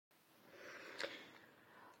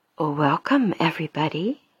Welcome,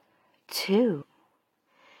 everybody, to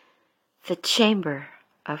the Chamber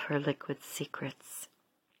of Her Liquid Secrets.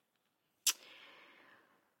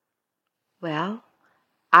 Well,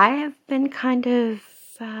 I have been kind of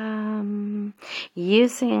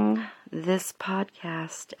using this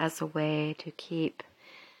podcast as a way to keep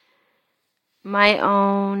my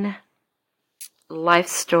own life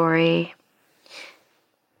story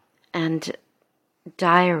and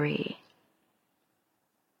diary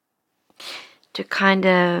to kind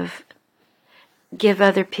of give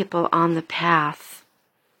other people on the path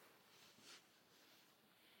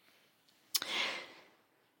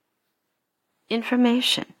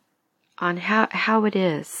information on how it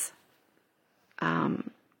is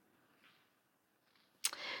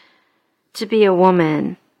to be a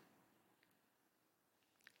woman,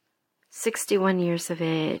 61 years of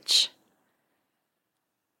age,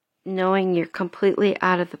 knowing you're completely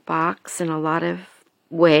out of the box in a lot of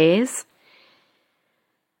ways,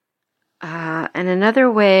 and in other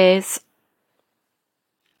ways,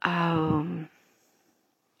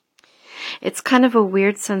 it's kind of a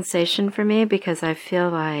weird sensation for me because I feel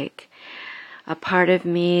like a part of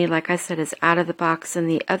me, like I said, is out of the box, and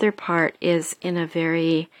the other part is in a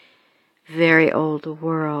very, very old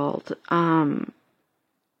world.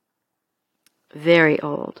 Very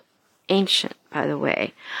old. Ancient, by the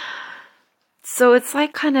way. So it's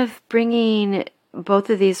like kind of bringing both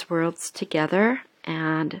of these worlds together,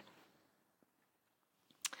 and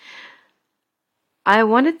I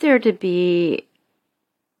wanted there to be,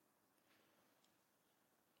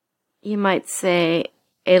 you might say,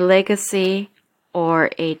 a legacy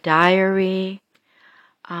or a diary,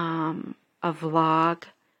 a vlog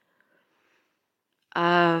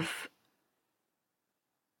of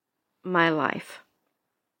my life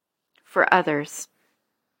for others.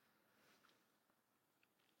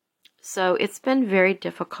 So it's been very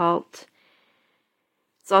difficult.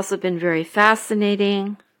 It's also been very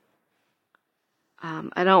fascinating.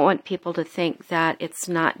 I don't want people to think that it's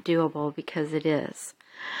not doable, because it is.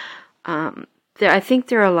 I think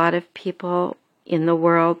there are a lot of people in the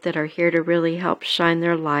world that are here to really help shine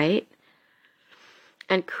their light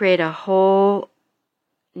and create a whole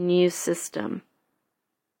new system.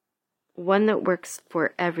 One that works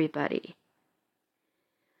for everybody.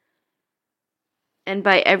 And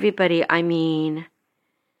by everybody, I mean,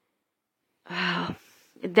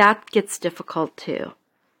 that gets difficult too.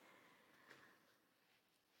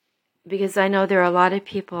 Because I know there are a lot of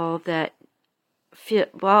people that feel,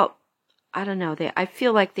 well, I don't know, I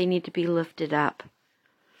feel like they need to be lifted up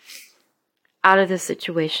out of the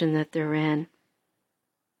situation that they're in.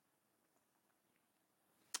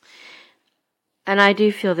 And I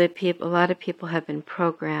do feel that a lot of people have been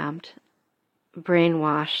programmed,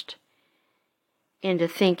 brainwashed into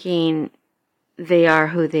thinking they are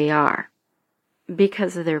who they are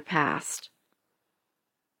because of their past.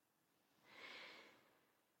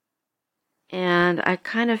 And I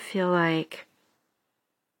kind of feel like,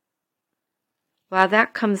 while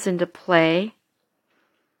that comes into play,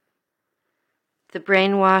 the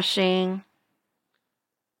brainwashing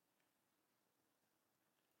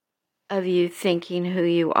of you thinking who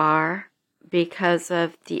you are because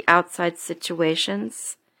of the outside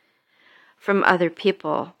situations from other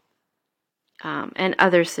people, and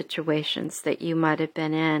other situations that you might have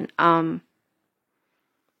been in.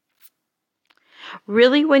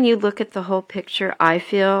 Really, when you look at the whole picture, I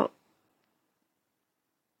feel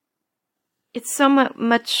it's so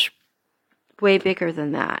much way bigger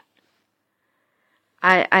than that.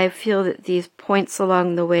 I feel that these points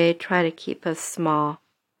along the way try to keep us small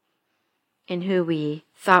in who we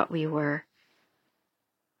thought we were,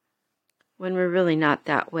 when we're really not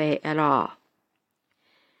that way at all.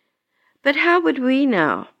 But how would we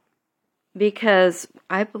know? Because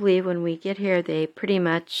I believe when we get here, they pretty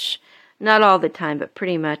much, not all the time, but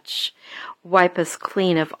pretty much wipe us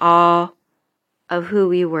clean of all of who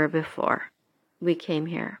we were before we came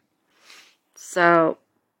here. So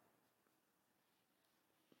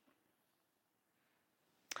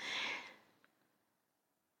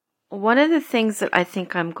one of the things that I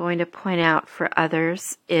think I'm going to point out for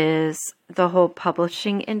others is the whole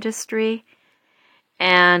publishing industry.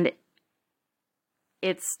 And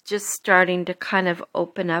it's just starting to kind of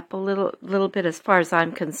open up a little bit as far as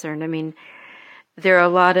I'm concerned. I mean, there are a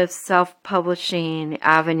lot of self-publishing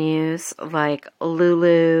avenues like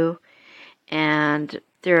Lulu, and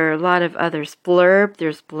there are a lot of others.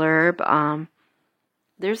 There's Blurb.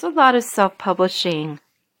 There's a lot of self-publishing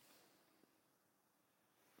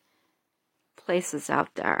places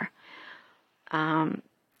out there.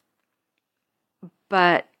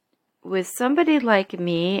 But with somebody like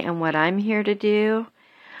me and what I'm here to do,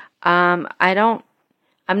 I'm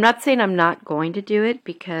not saying I'm not going to do it,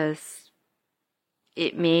 because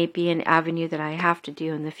it may be an avenue that I have to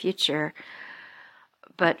do in the future.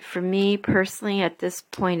 But for me personally, at this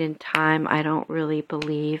point in time, I don't really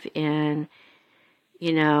believe in,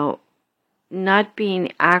 not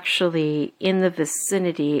being actually in the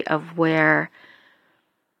vicinity of where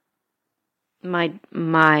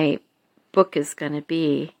my book is going to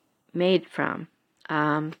be made from.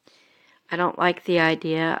 I don't like the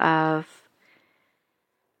idea of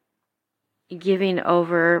giving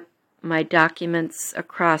over my documents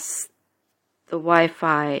across the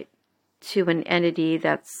Wi-Fi to an entity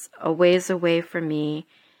that's a ways away from me,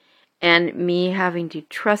 and me having to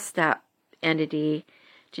trust that entity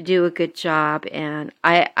to do a good job. And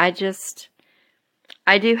I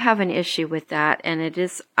do have an issue with that, and it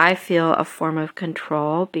is, I feel, a form of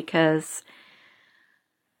control, because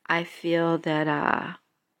I feel that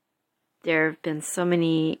there have been so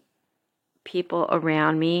many people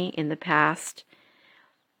around me in the past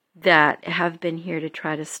that have been here to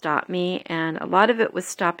try to stop me, and a lot of it was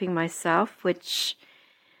stopping myself, which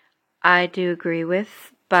I do agree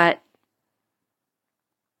with, but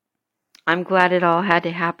I'm glad it all had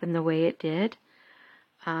to happen the way it did,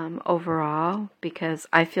 overall, because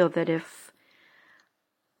I feel that if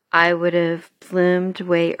I would have bloomed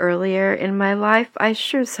way earlier in my life, I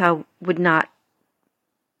sure as hell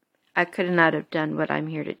I could not have done what I'm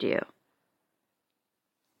here to do.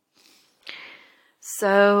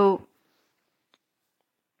 So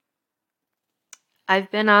I've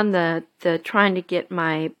been on the trying to get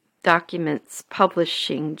my documents published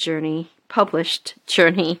journey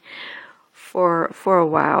for a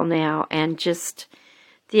while now, and just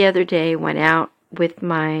the other day went out with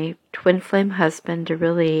my twin flame husband to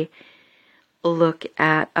really look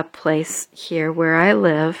at a place here where I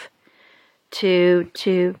live to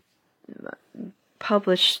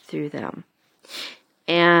publish through them.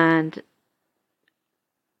 And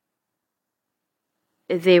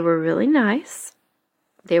they were really nice.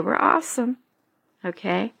 They were awesome.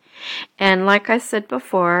 Okay. And like I said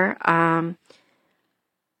before,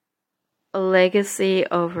 legacy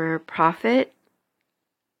over profit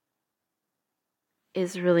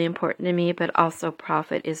is really important to me, but also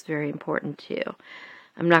profit is very important too.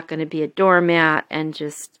 I'm not going to be a doormat and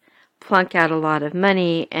just plunk out a lot of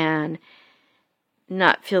money and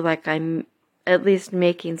not feel like I'm at least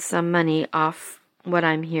making some money off what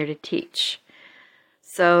I'm here to teach.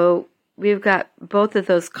 So we've got both of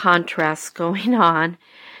those contrasts going on,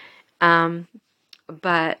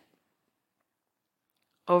 but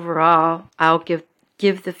overall, I'll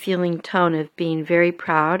give the feeling tone of being very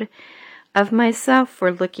proud of myself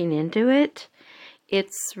for looking into it.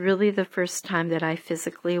 It's really the first time that I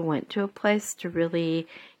physically went to a place to really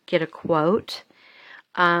get a quote.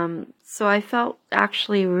 So I felt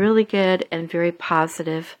actually really good and very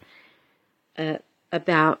positive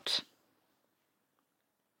about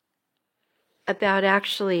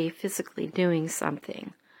actually physically doing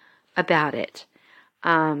something about it.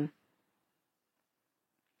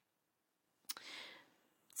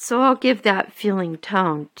 So I'll give that feeling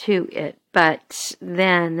tone to it. But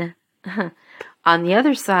then on the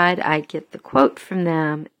other side, I get the quote from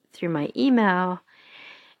them through my email,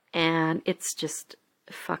 and it's just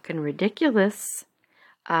fucking ridiculous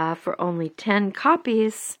for only 10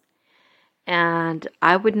 copies. And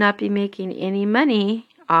I would not be making any money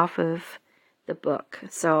off of the book.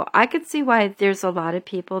 So I could see why there's a lot of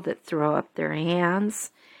people that throw up their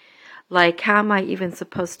hands. Like, how am I even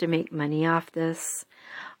supposed to make money off this?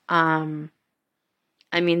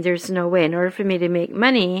 I mean, there's no way. In order for me to make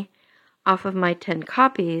money off of my 10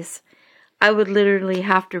 copies, I would literally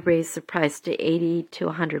have to raise the price to $80 to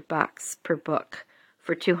 $100 per book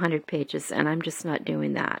for 200 pages, and I'm just not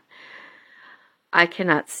doing that. I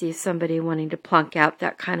cannot see somebody wanting to plunk out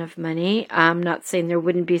that kind of money. I'm not saying there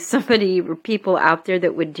wouldn't be somebody or people out there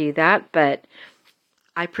that would do that, but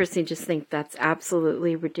I personally just think that's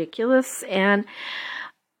absolutely ridiculous. And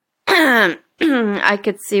I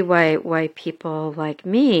could see why people like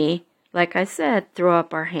me, like I said, throw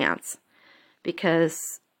up our hands,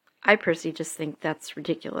 because I personally just think that's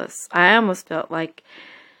ridiculous. I almost felt like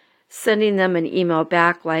sending them an email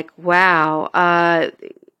back like, wow,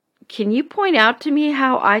 can you point out to me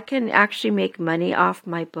how I can actually make money off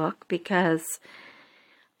my book? Because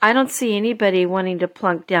I don't see anybody wanting to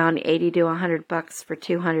plunk down $80 to $100 for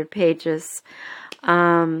 200 pages.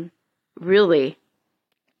 Really.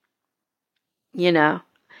 You know,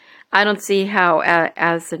 I don't see how,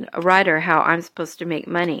 as a writer, how I'm supposed to make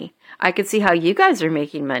money. I can see how you guys are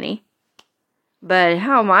making money, but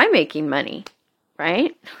how am I making money,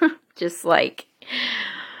 right? Just like,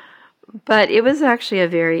 But it was actually a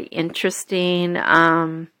very interesting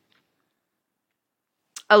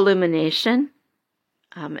illumination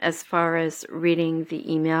as far as reading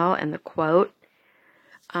the email and the quote.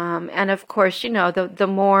 And of course,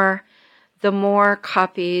 the more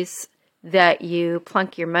copies that you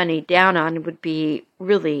plunk your money down on would be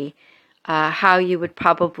really how you would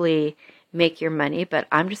probably make your money. But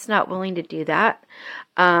I'm just not willing to do that.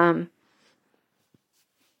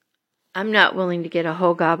 I'm not willing to get a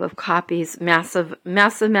whole gob of copies, massive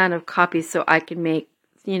amount of copies, so I can make,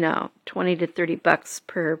 20 to 30 bucks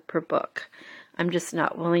per book. I'm just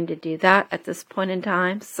not willing to do that at this point in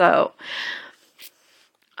time. So,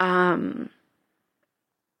 if I'm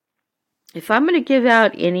going to give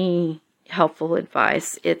out any helpful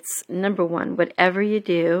advice, it's number one, whatever you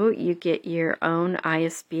do, you get your own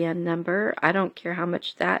ISBN number. I don't care how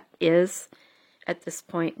much that is at this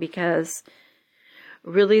point, because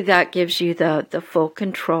really that gives you the full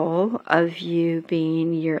control of you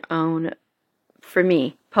being your own, for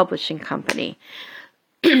me, publishing company.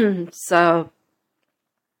 So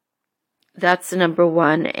that's number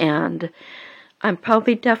one. And I'm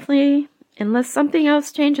probably definitely, unless something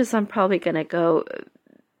else changes, I'm probably going to go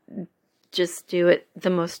just do it the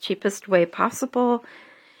most cheapest way possible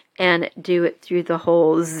and do it through the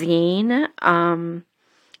whole zine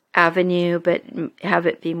avenue, but have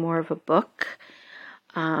it be more of a book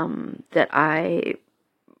that I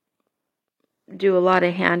do a lot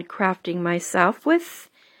of handcrafting myself with.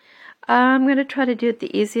 I'm going to try to do it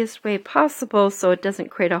the easiest way possible so it doesn't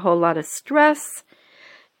create a whole lot of stress.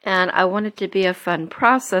 And I want it to be a fun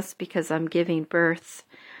process because I'm giving birth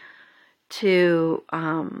to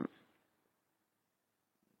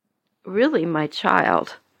really my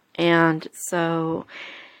child. And so,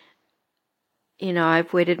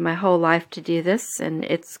 I've waited my whole life to do this, and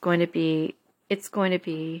it's going to be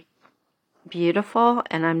beautiful,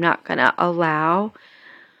 and I'm not going to allow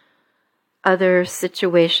other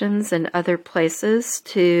situations and other places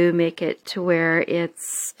to make it to where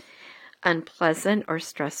it's unpleasant or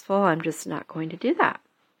stressful. I'm just not going to do that.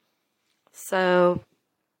 So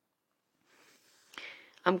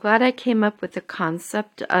I'm glad I came up with the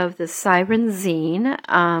concept of the Siren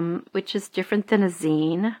Zine, which is different than a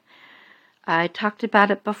zine. I talked about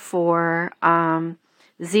it before.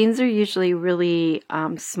 Zines are usually really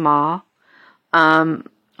small,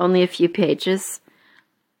 only a few pages.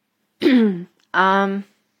 And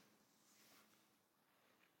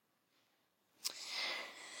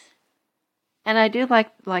I do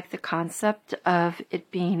like the concept of it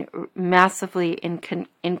being massively in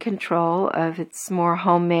control of it's more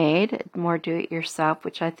homemade, more do-it-yourself,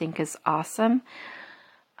 which I think is awesome.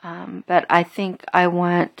 But I think I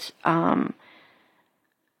want a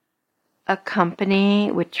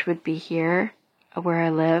company, which would be here where I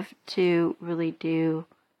live, to really do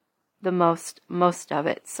the most of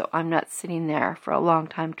it, so I'm not sitting there for a long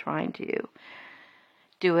time trying to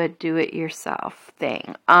do a do-it-yourself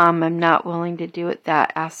thing. I'm not willing to do it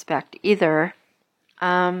that aspect either.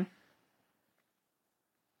 But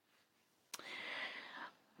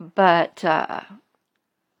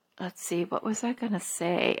let's see, what was I going to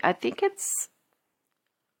say? I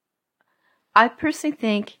personally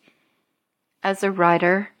think as a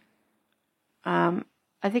writer, I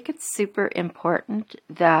think it's super important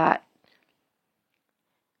that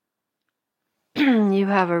you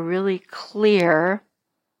have a really clear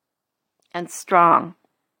and strong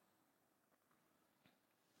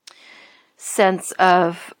sense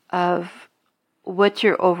of what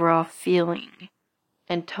your overall feeling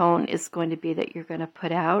and tone is going to be that you're going to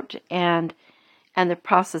put out, and the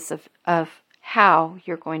process of how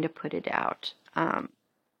you're going to put it out.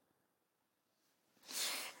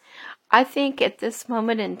 I think at this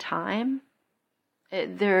moment in time,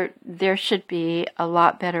 there should be a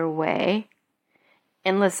lot better way,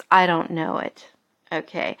 unless I don't know it.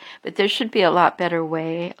 Okay, but there should be a lot better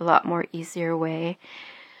way, a lot more easier way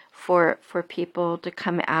for people to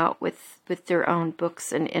come out with their own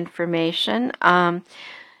books and information. And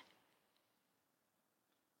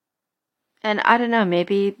I don't know,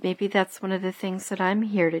 maybe that's one of the things that I'm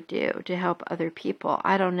here to do, to help other people.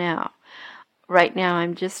 I don't know. Right now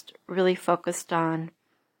I'm just really focused on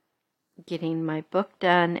getting my book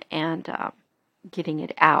done and getting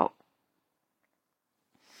it out.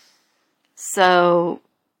 So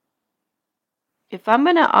if I'm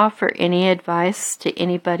going to offer any advice to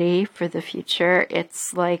anybody for the future,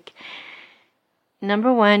 it's like,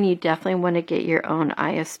 number one, you definitely want to get your own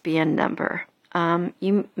ISBN number.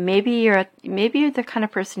 Maybe you're the kind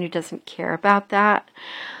of person who doesn't care about that,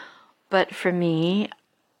 but for me,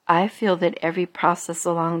 I feel that every process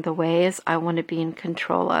along the way is I want to be in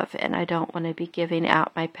control of, and I don't want to be giving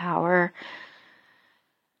out my power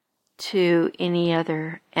to any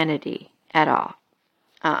other entity at all.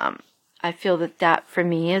 I feel that that for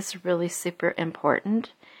me is really super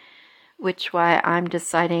important, which why I'm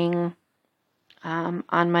deciding on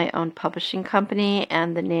my own publishing company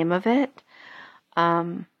and the name of it.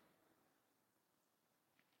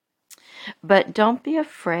 But don't be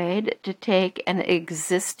afraid to take an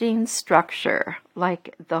existing structure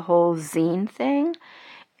like the whole zine thing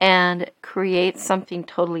and create something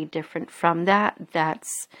totally different from that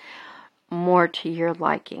that's more to your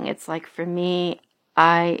liking. It's like for me,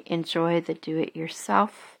 I enjoy the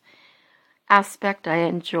do-it-yourself aspect. I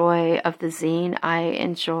enjoy of the zine. I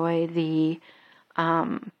enjoy the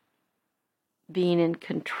being in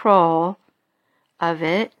control of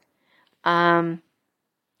it.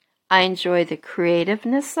 I enjoy the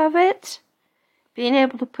creativeness of it. Being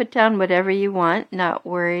able to put down whatever you want, not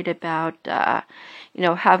worried about,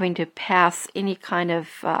 having to pass any kind of,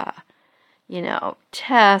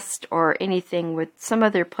 test or anything with some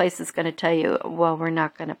other place is going to tell you, well, we're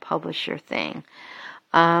not going to publish your thing.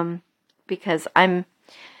 Because I'm,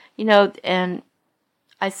 and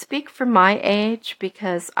I speak for my age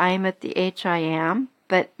because I'm at the age I am,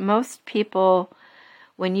 but most people,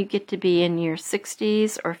 when you get to be in your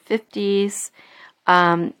 60s or 50s,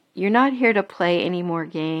 you're not here to play any more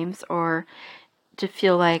games or to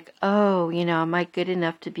feel like, oh, am I good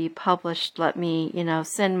enough to be published? Let me,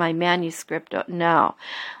 send my manuscript. No,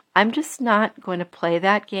 I'm just not going to play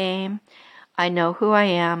that game. I know who I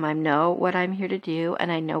am. I know what I'm here to do,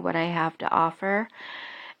 and I know what I have to offer.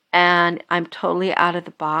 And I'm totally out of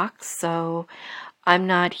the box, so I'm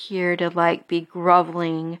not here to be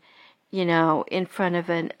groveling, in front of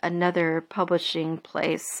another publishing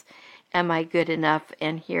place. Am I good enough?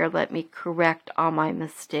 And here, let me correct all my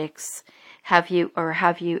mistakes. Have you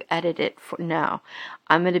edited it? No,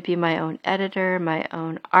 I'm going to be my own editor, my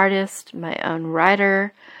own artist, my own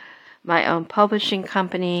writer, my own publishing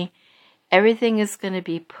company. Everything is going to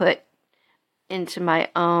be put into my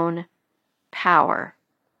own power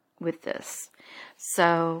with this.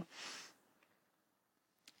 So,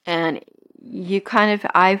 and you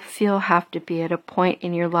I feel, have to be at a point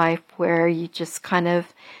in your life where you just kind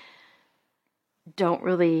of don't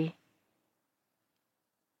really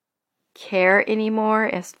care anymore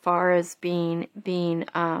as far as being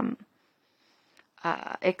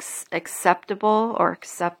acceptable or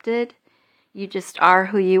accepted. You just are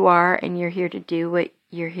who you are, and you're here to do what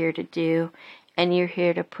you're here to do, and you're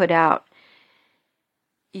here to put out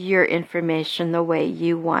your information the way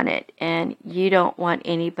you want it, and you don't want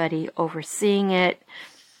anybody overseeing it,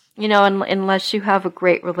 unless you have a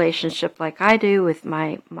great relationship like I do with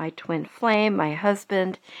my twin flame, my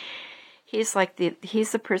husband. He's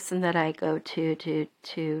the person that I go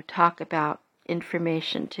to talk about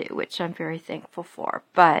information to, which I'm very thankful for.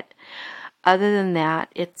 But other than that,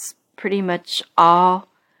 it's pretty much all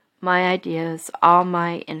my ideas, all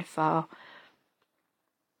my info,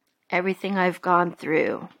 everything I've gone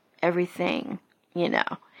through, everything,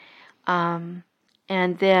 And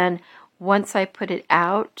then once I put it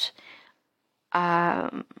out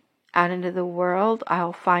into the world,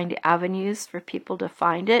 I'll find avenues for people to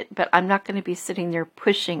find it, but I'm not going to be sitting there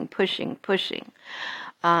pushing,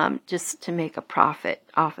 just to make a profit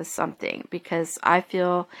off of something, because I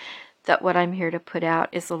feel that what I'm here to put out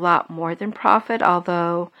is a lot more than profit,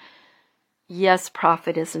 although yes,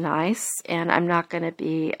 profit is nice, and I'm not going to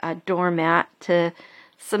be a doormat to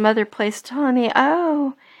some other place telling me,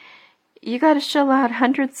 oh, you got to shell out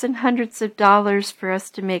hundreds and hundreds of dollars for us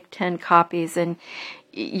to make 10 copies, and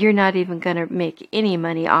you're not even going to make any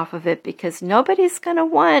money off of it because nobody's going to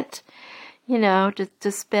want,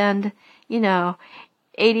 to spend,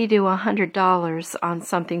 $80 to $100 on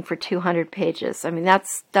something for 200 pages. I mean,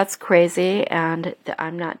 that's crazy, and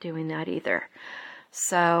I'm not doing that either.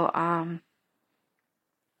 So,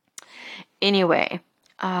 anyway,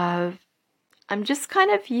 I'm just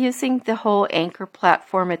kind of using the whole Anchor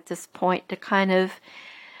platform at this point to kind of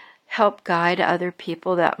help guide other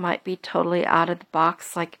people that might be totally out of the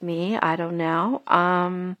box like me. I don't know.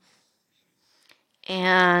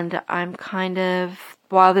 And I'm kind of,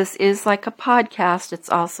 while this is like a podcast, it's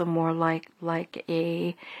also more like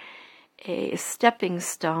a stepping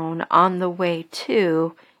stone on the way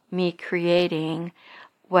to me creating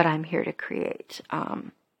what I'm here to create.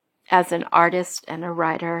 As an artist and a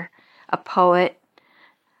writer, a poet,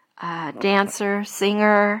 a dancer,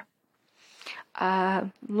 singer, a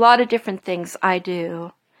lot of different things I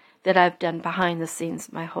do that I've done behind the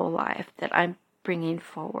scenes my whole life that I'm bringing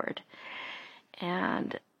forward.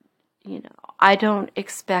 And I don't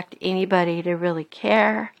expect anybody to really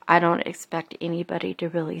care. I don't expect anybody to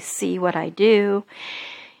really see what I do.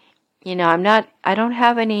 I don't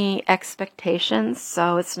have any expectations,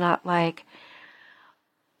 so it's not like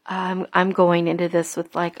I'm going into this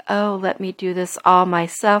with like, oh, let me do this all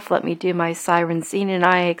myself. Let me do my Siren Zine, and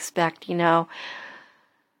I expect,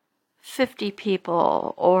 50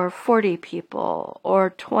 people or 40 people or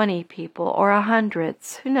 20 people or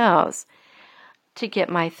hundreds, who knows, to get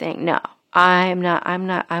my thing. No, I'm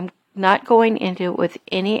not going into it with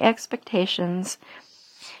any expectations,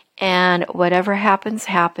 and whatever happens,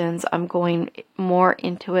 happens. I'm going more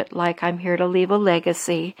into it like I'm here to leave a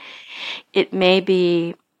legacy. It may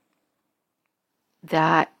be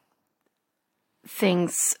that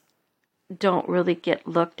things don't really get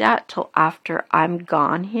looked at till after I'm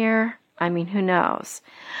gone here. I mean, who knows?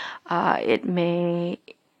 It may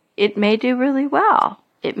do really well.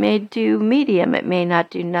 It may do medium. It may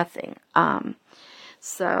not do nothing.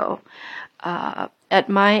 So at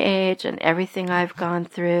my age and everything I've gone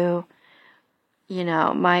through,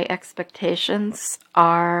 my expectations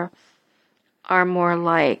are more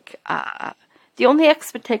like the only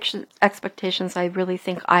expectations I really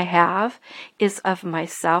think I have is of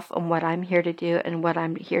myself and what I'm here to do and what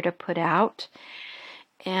I'm here to put out.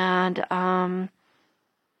 And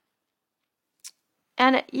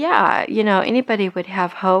yeah, anybody would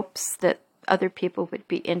have hopes that other people would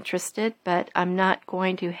be interested, but I'm not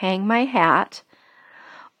going to hang my hat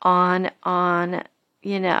on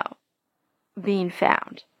being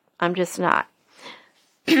found. I'm just not.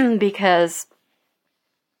 Because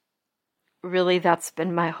really that's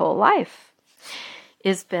been my whole life,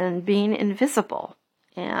 is been being invisible,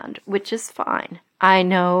 and which is fine. I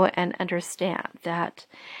know and understand that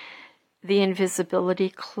the invisibility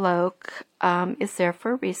cloak is there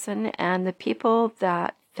for a reason, and the people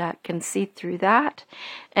that can see through that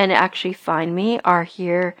and actually find me are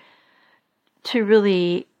here to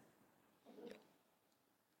really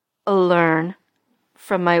learn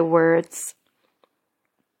from my words,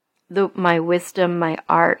 my wisdom, my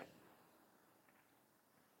art.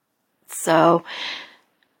 So,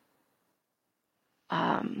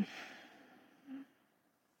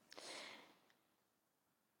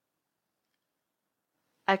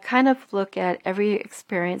 I kind of look at every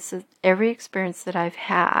experience that I've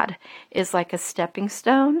had is like a stepping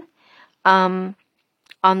stone on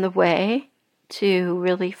the way to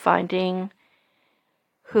really finding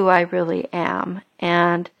who I really am.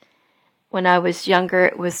 And when I was younger,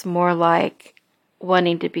 it was more like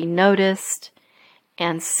wanting to be noticed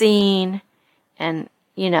and seen and,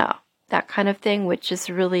 that kind of thing, which is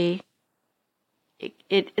really,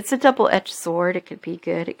 it's a double-edged sword. It could be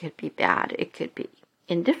good, it could be bad, it could be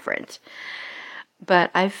indifferent.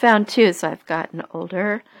 But I've found too, as I've gotten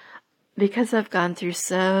older, because I've gone through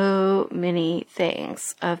so many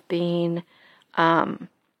things of being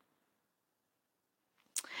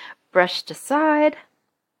brushed aside,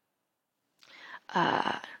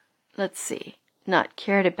 not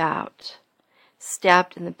cared about,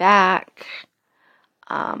 stabbed in the back,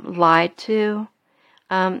 lied to.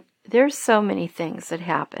 There's so many things that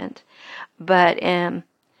happened, but I'm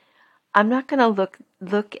not going to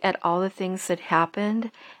look at all the things that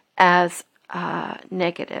happened as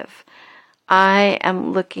negative. I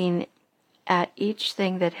am looking at each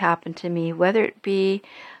thing that happened to me, whether it be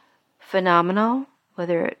phenomenal,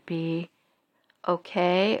 whether it be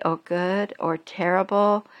okay or good or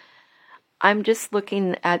terrible. I'm just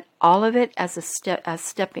looking at all of it as as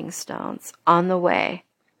stepping stones on the way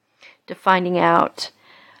to finding out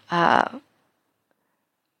the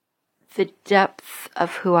depth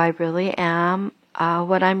of who I really am,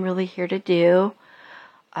 what I'm really here to do,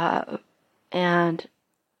 and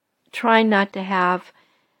trying not to have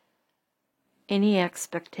any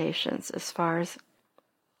expectations as far as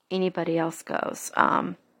anybody else goes.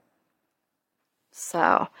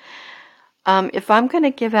 If I'm going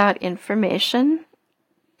to give out information,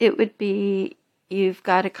 it would be, you've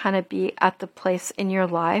got to kind of be at the place in your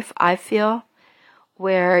life, I feel,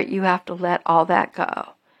 where you have to let all that go.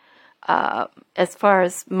 As far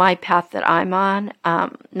as my path that I'm on,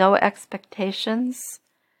 no expectations.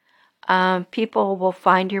 People will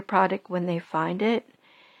find your product when they find it.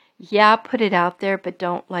 Yeah, put it out there, but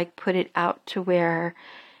don't put it out to where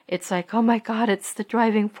it's like, oh my God, it's the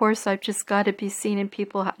driving force. I've just got to be seen and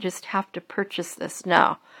people just have to purchase this.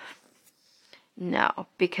 No,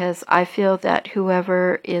 because I feel that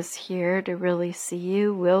whoever is here to really see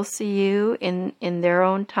you will see you in their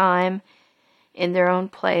own time, in their own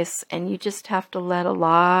place, and you just have to let a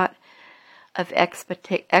lot of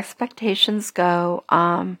expectations go,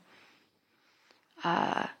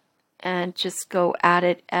 and just go at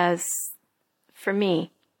it as, for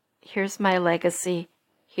me, here's my legacy.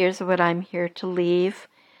 Here's what I'm here to leave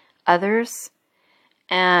others.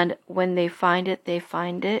 And when they find it, they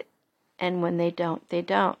find it. And when they don't, they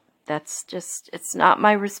don't. That's just, it's not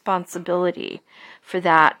my responsibility for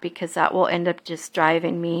that, because that will end up just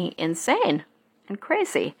driving me insane and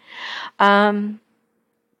crazy. And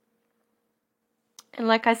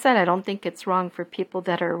like I said, I don't think it's wrong for people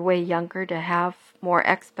that are way younger to have more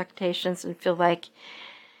expectations and feel like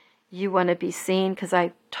you want to be seen, because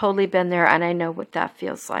I've totally been there and I know what that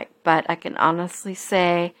feels like. But I can honestly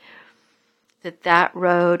say that that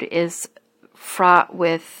road is fraught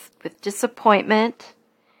with disappointment,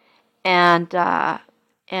 and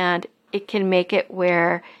it can make it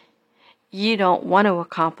where you don't want to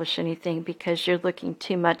accomplish anything because you're looking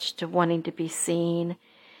too much to wanting to be seen.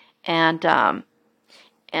 And to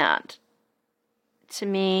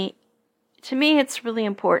me, it's really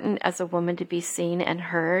important as a woman to be seen and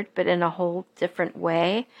heard, but in a whole different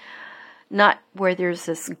way. Not where there's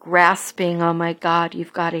this grasping, oh my God,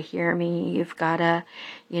 you've got to hear me, you've got to,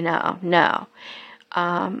 no.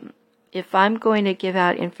 If I'm going to give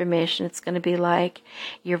out information, it's going to be like,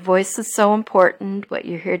 your voice is so important, what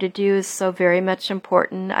you're here to do is so very much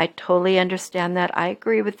important. I totally understand that. I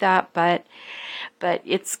agree with that, but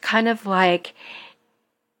it's kind of like,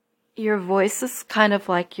 your voice is kind of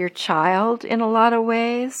like your child in a lot of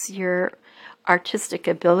ways. Your artistic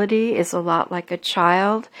ability is a lot like a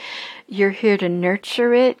child. You're here to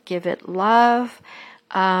nurture it, give it love,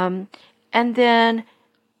 and then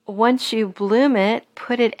once you bloom it,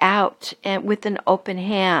 put it out and with an open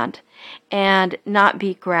hand, and not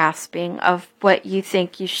be grasping of what you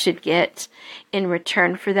think you should get in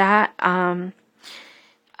return for that.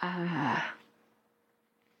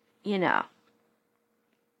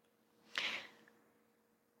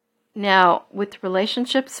 Now, with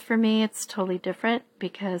relationships, for me, it's totally different,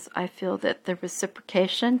 because I feel that the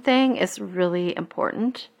reciprocation thing is really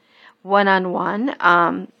important. One-on-one,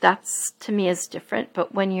 that's, to me, is different.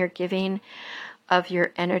 But when you're giving of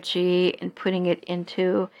your energy and putting it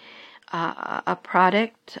into a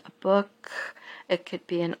product, a book, it could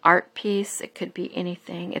be an art piece, it could be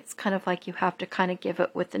anything. It's kind of like you have to kind of give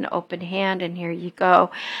it with an open hand, and here you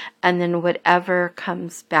go. And then whatever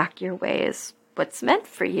comes back your way is what's meant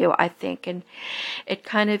for you, I think. And it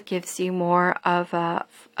kind of gives you more of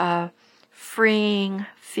a freeing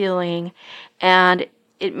feeling, and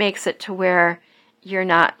it makes it to where you're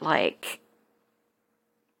not like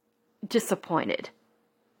disappointed.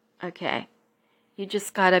 Okay. You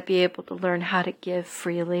just got to be able to learn how to give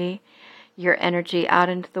freely your energy out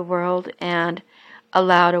into the world, and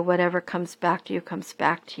allow to whatever comes back to you.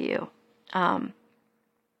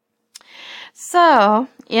 So,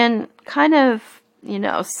 in kind of,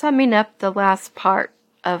 summing up the last part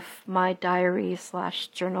of my diary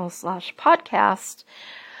 / journal / podcast,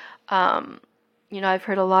 I've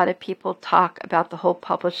heard a lot of people talk about the whole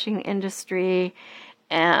publishing industry,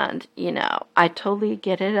 and, I totally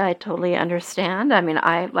get it. I totally understand. I mean,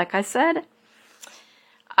 like I said,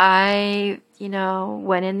 I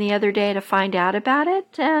went in the other day to find out about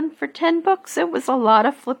it, and for 10 books, it was a lot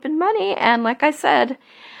of flipping money. And like I said,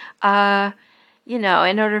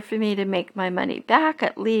 in order for me to make my money back,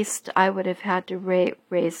 at least I would have had to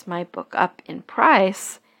raise my book up in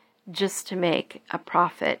price just to make a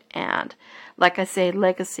profit. And like I say,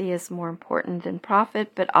 legacy is more important than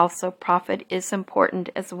profit, but also profit is important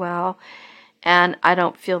as well. And I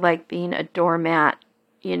don't feel like being a doormat,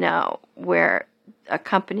 where a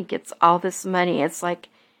company gets all this money. It's like,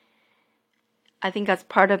 I think that's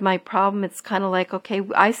part of my problem. It's kind of like, okay,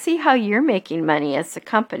 I see how you're making money as a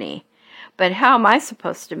company, but how am I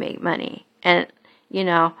supposed to make money? And,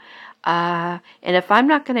 and if I'm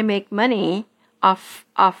not going to make money off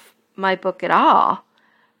my book at all,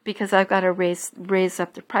 because I've got to raise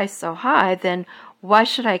up the price so high, then why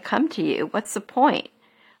should I come to you? What's the point?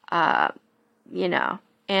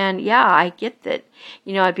 And yeah, I get that,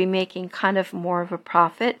 I'd be making kind of more of a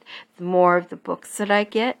profit, the more of the books that I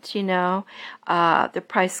get, the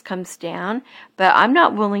price comes down, but I'm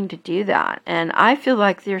not willing to do that. And I feel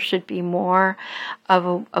like there should be more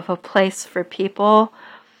of a place for people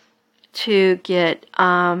to get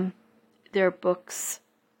their books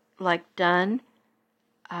done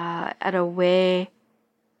at a way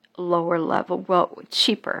lower level, well,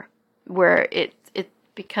 cheaper, where it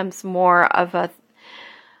becomes more of a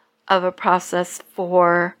process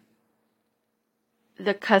for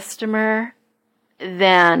the customer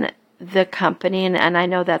than the company. And I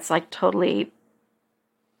know that's totally,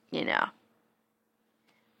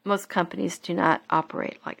 most companies do not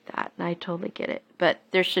operate like that, and I totally get it. But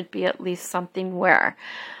there should be at least something where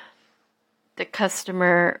the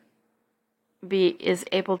customer is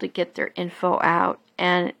able to get their info out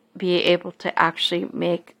and be able to actually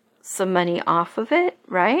make some money off of it,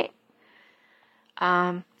 right?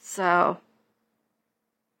 So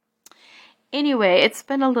anyway, it's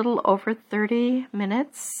been a little over 30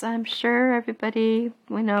 minutes. I'm sure everybody,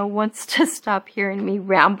 wants to stop hearing me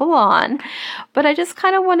ramble on, but I just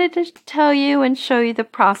kind of wanted to tell you and show you the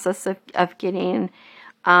process of getting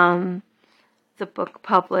the book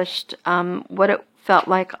published, what it felt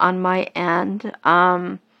like on my end,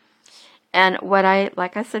 and what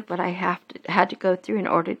like I said, what I had to go through in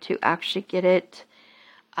order to actually get it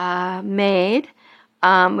made,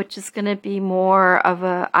 which is going to be more of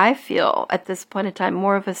I feel at this point in time,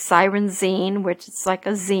 more of a siren zine, which is like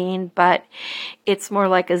a zine, but it's more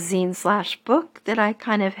like a zine / book that I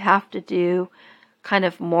kind of have to do kind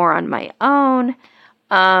of more on my own.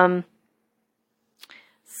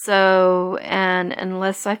 So, and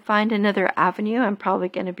unless I find another avenue, I'm probably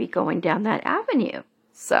going to be going down that avenue.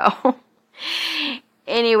 So,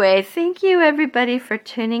 anyway, thank you everybody for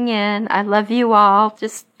tuning in. I love you all.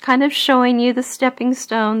 Just kind of showing you the stepping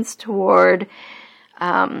stones toward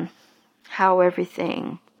how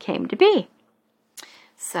everything came to be.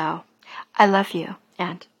 So, I love you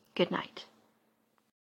and good night.